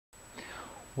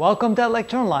Welcome to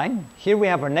Lecture Online. Here we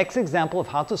have our next example of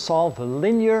how to solve a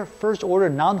linear first-order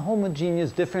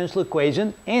non-homogeneous differential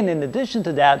equation, and in addition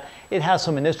to that, it has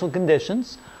some initial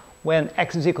conditions. When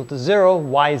x is equal to 0,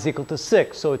 y is equal to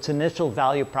 6, so it's an initial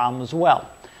value problem as well.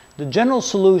 The general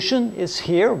solution is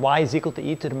here, y is equal to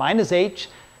e to the minus h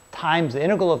times the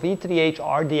integral of e to the h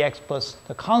r dx plus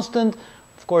the constant,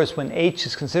 of course, when h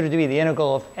is considered to be the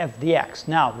integral of f dx.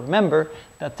 Now, remember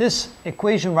that this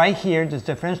equation right here, this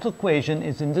differential equation,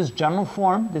 is in this general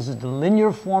form. This is the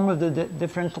linear form of the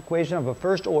differential equation of a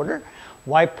first order,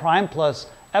 y prime plus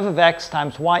f of x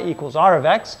times y equals r of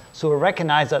x. So we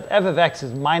recognize that f of x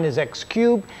is minus x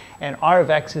cubed, and r of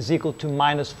x is equal to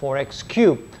minus 4x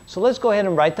cubed. So let's go ahead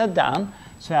and write that down.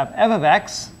 So we have f of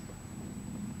x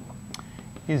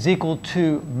is equal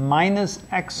to minus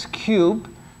x cubed.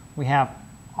 We have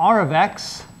r of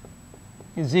x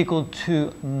is equal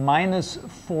to minus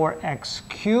 4x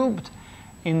cubed.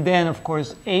 And then, of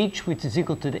course, h, which is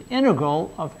equal to the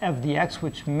integral of f dx,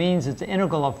 which means it's the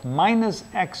integral of minus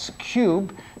x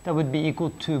cubed. That would be equal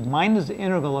to minus the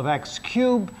integral of x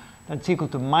cubed. That's equal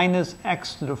to minus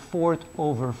x to the fourth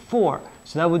over 4.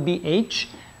 So that would be h.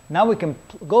 Now we can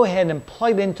go ahead and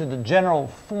plug it into the general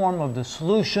form of the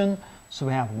solution. So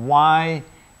we have y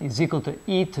is equal to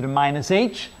e to the minus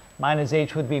h. Minus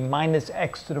h would be minus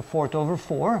x to the fourth over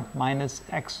 4. Minus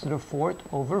x to the fourth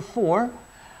over 4.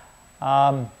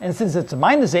 And since it's a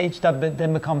minus h, that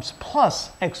then becomes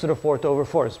plus x to the fourth over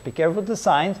 4. So be careful with the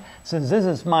signs. Since this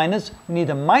is minus, we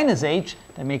need a minus h.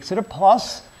 That makes it a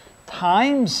plus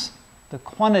times the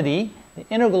quantity. The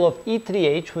integral of e to the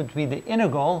h would be the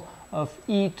integral of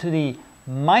e to the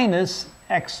minus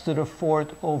x to the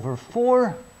fourth over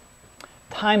 4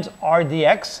 times r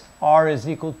dx. R is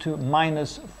equal to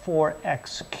minus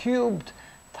 4x cubed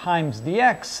times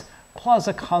dx plus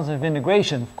a constant of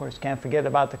integration. Of course, can't forget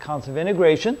about the constant of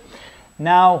integration.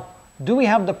 Now, do we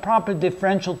have the proper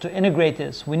differential to integrate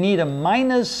this? We need a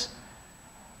minus,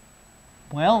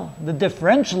 well, the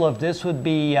differential of this would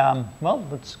be, well,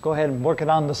 let's go ahead and work it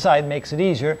on the side, makes it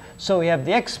easier. So we have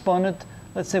the exponent,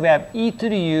 let's say we have e to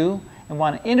the u, and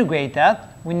want to integrate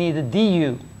that, we need a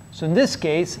du. So in this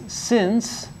case,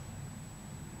 since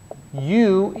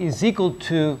u is equal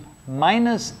to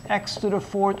minus x to the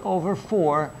fourth over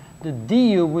 4, the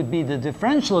du would be the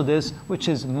differential of this, which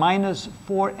is minus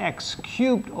 4x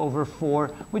cubed over 4,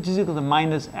 which is equal to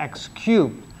minus x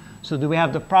cubed. So do we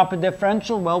have the proper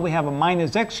differential? Well, we have a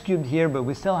minus x cubed here, but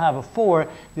we still have a 4.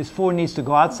 This 4 needs to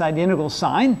go outside the integral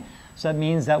sign. So that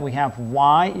means that we have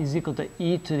y is equal to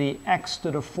e to the x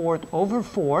to the fourth over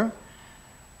 4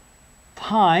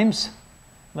 times,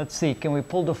 let's see, can we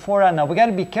pull the 4 out? Now, we got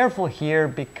to be careful here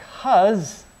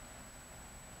because,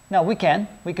 no, we can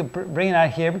bring it out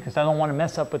here because I don't want to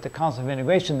mess up with the constant of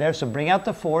integration there. So bring out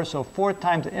the 4. So 4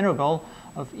 times the integral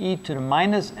of e to the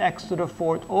minus x to the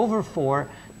fourth over 4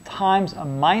 times a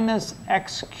minus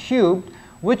x cubed,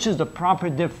 which is the proper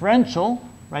differential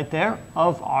right there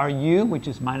of ru, which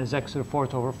is minus x to the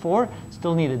fourth over 4.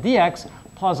 Still need a dx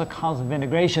plus a constant of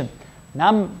integration.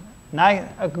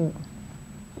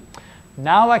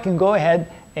 Now I can go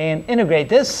ahead and integrate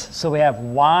this. So we have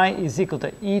y is equal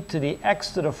to e to the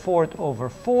x to the fourth over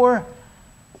 4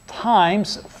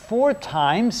 times 4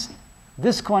 times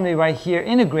this quantity right here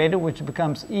integrated, which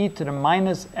becomes e to the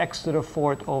minus x to the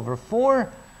fourth over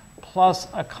 4 plus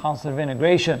a constant of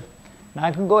integration. Now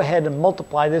I can go ahead and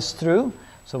multiply this through.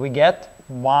 So we get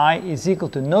y is equal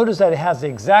to, notice that it has the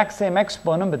exact same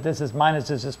exponent, but this is minus,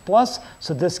 this is plus.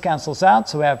 So this cancels out.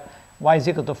 So we have y is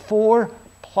equal to 4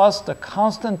 plus the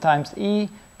constant times e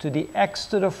to the x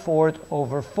to the fourth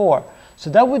over 4. So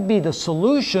that would be the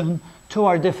solution to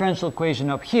our differential equation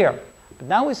up here. But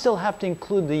now we still have to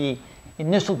include the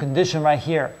initial condition right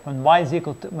here. When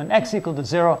when x equal to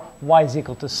 0, y is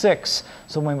equal to 6.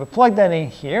 So when we plug that in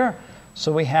here,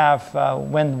 so we have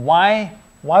when y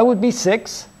would be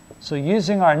 6. So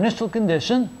using our initial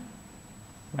condition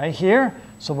right here,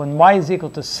 so when y is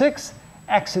equal to 6,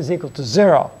 x is equal to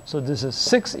 0. So this is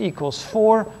 6 equals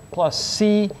 4 plus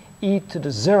c e to the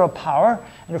 0 power.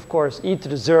 And of course, e to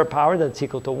the 0 power, that's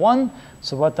equal to 1.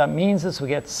 So what that means is we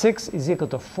get 6 is equal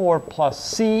to 4 plus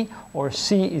c, or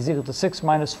c is equal to 6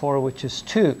 minus 4, which is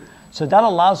 2. So that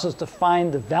allows us to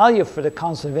find the value for the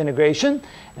constant of integration.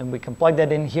 And we can plug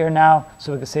that in here now.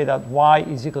 So we can say that y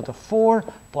is equal to 4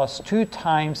 plus 2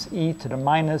 times e to the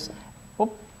minus,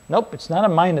 nope, it's not a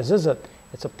minus, is it?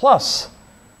 It's a plus.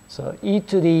 So e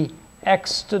to the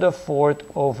x to the fourth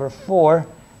over 4,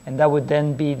 and that would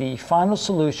then be the final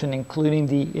solution, including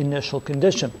the initial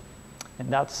condition. And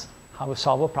that's how we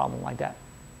solve a problem like that.